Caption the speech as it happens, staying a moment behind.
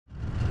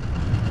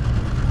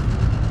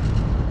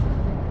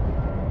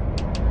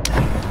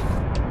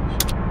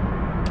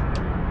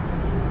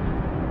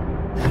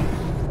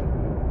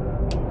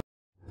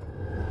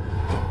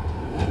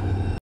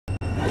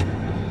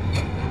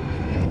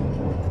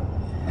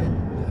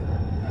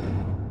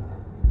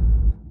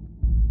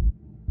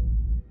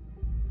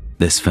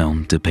This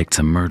film depicts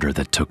a murder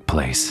that took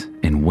place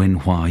in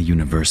Wenhua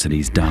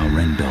University's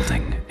Daoren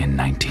building in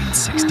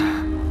 1960.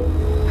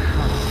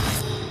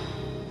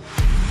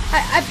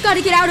 I've got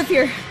to get out of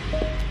here.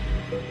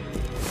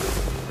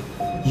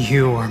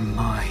 You are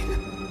mine.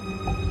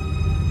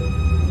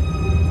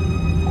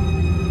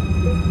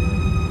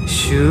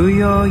 需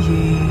要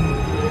一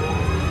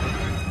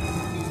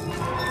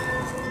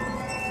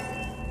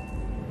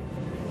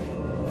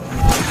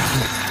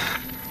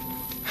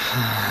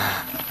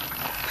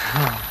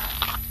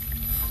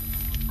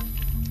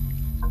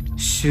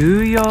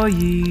需要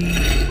一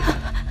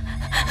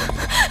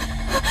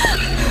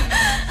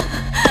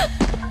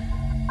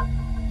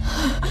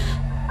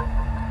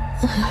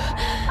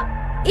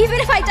Even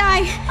if I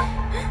die,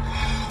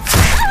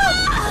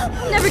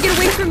 I'll never get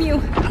away from you.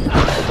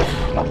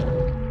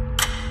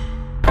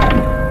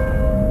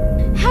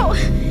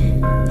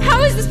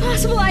 How is this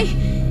possible?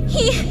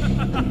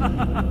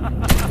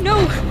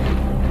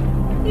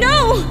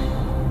 No.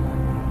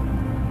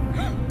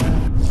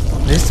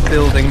 This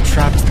building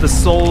traps the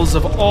souls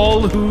of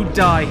all who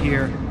die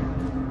here.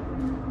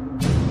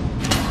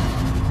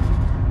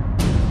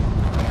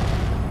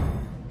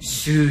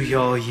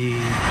 Shuyoyi.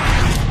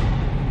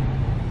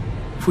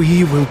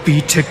 We will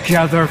be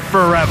together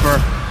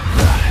forever.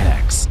 The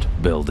Hexed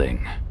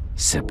Building,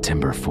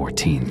 September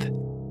 14th,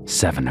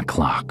 7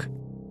 o'clock.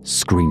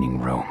 Screening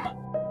room.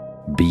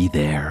 Be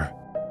there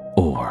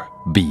or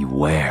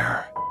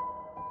beware.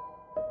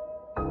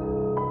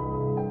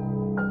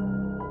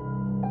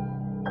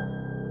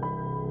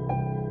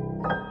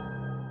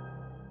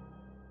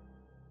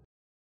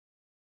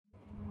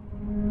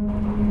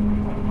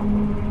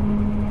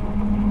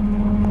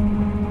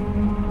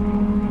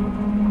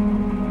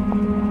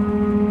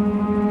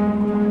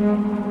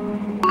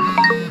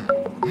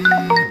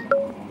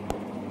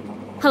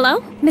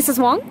 Hello, Mrs.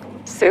 Wong?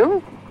 Sue?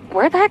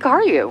 Where the heck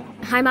are you?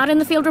 I'm out in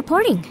the field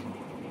reporting.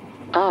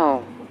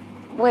 Oh.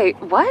 Wait,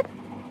 what?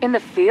 In the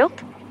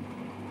field?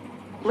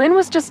 Lynn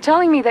was just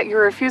telling me that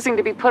you're refusing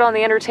to be put on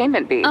the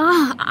entertainment beat.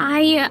 No,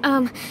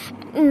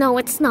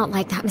 it's not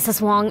like that,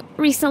 Mrs. Wong.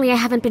 Recently I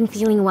haven't been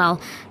feeling well.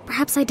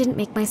 Perhaps I didn't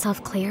make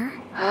myself clear?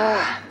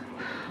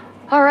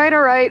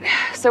 Alright.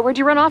 So where'd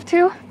you run off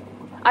to?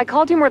 I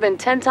called you more than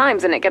 10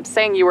 times and it kept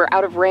saying you were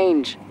out of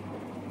range.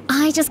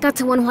 I just got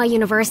to Wenhua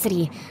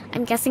University.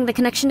 I'm guessing the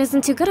connection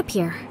isn't too good up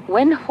here.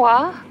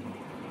 Wenhua?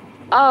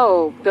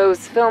 Oh,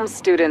 those film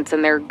students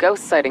and their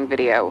ghost sighting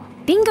video.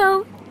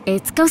 Bingo!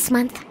 It's Ghost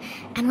Month.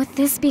 And with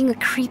this being a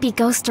creepy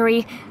ghost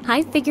story,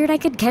 I figured I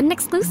could get an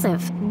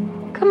exclusive.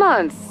 Come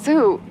on,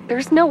 Sue.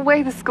 There's no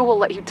way the school will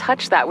let you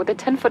touch that with a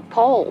 10-foot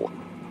pole.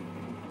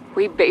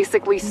 We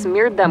basically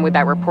smeared them with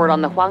that report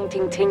on the Huang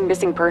Tingting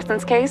missing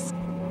persons case.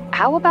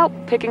 How about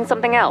picking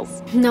something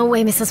else? No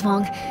way, Mrs.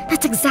 Wong.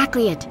 That's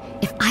exactly it.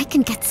 If I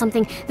can get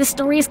something, this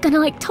story is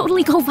gonna,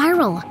 totally go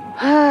viral.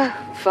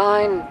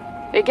 Fine.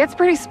 It gets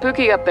pretty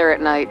spooky up there at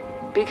night.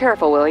 Be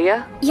careful, will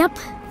ya? Yep.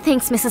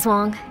 Thanks, Mrs.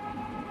 Wong.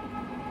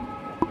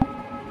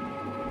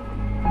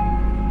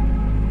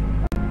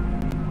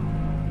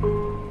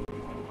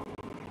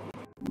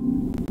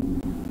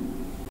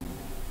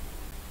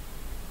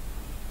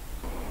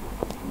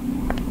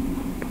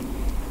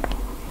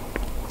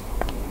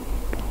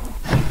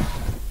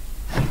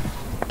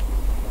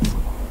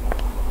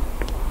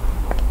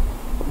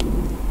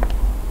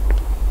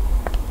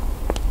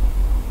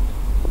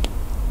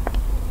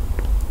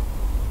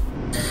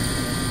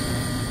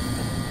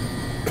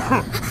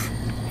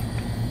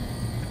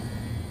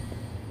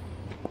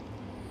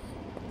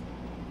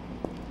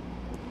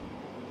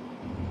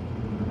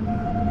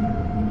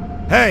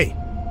 Hey!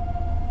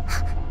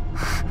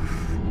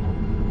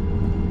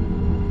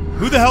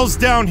 Who the hell's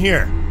down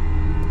here?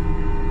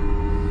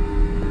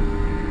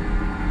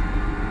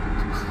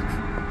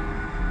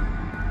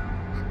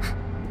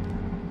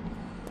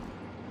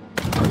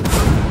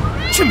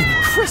 Jiminy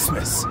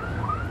Christmas!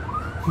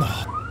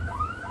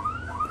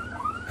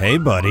 Hey,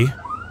 buddy.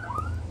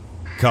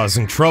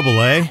 Causing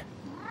trouble, eh?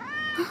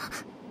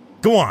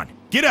 Go on,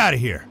 get out of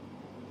here!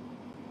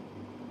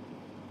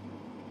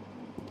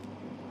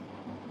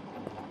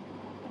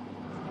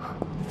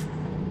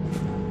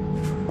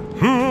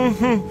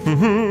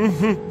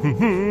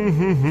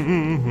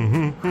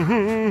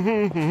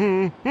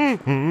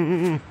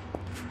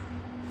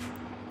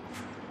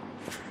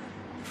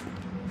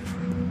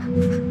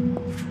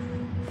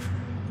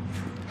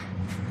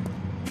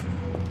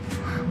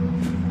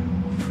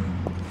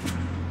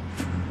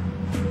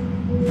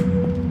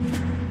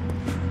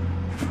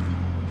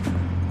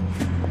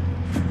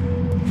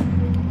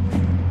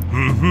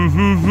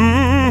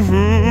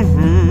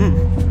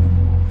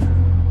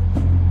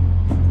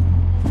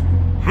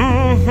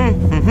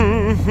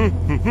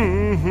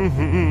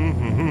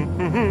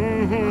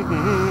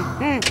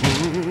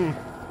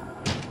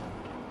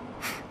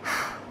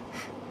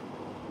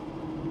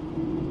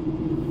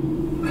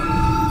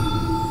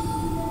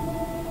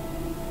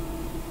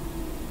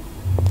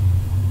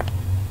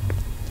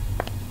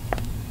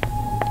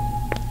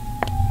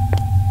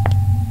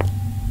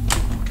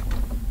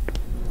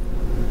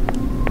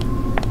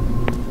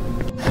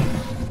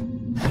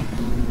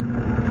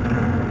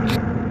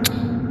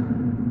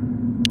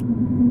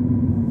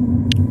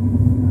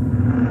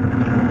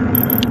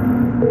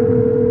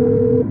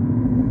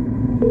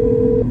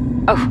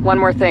 Oh, one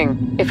more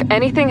thing. If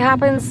anything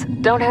happens,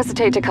 don't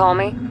hesitate to call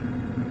me.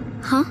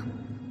 Huh?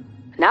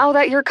 Now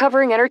that you're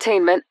covering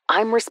entertainment,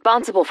 I'm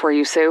responsible for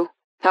you, Sue.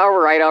 All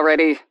right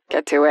already.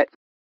 Get to it.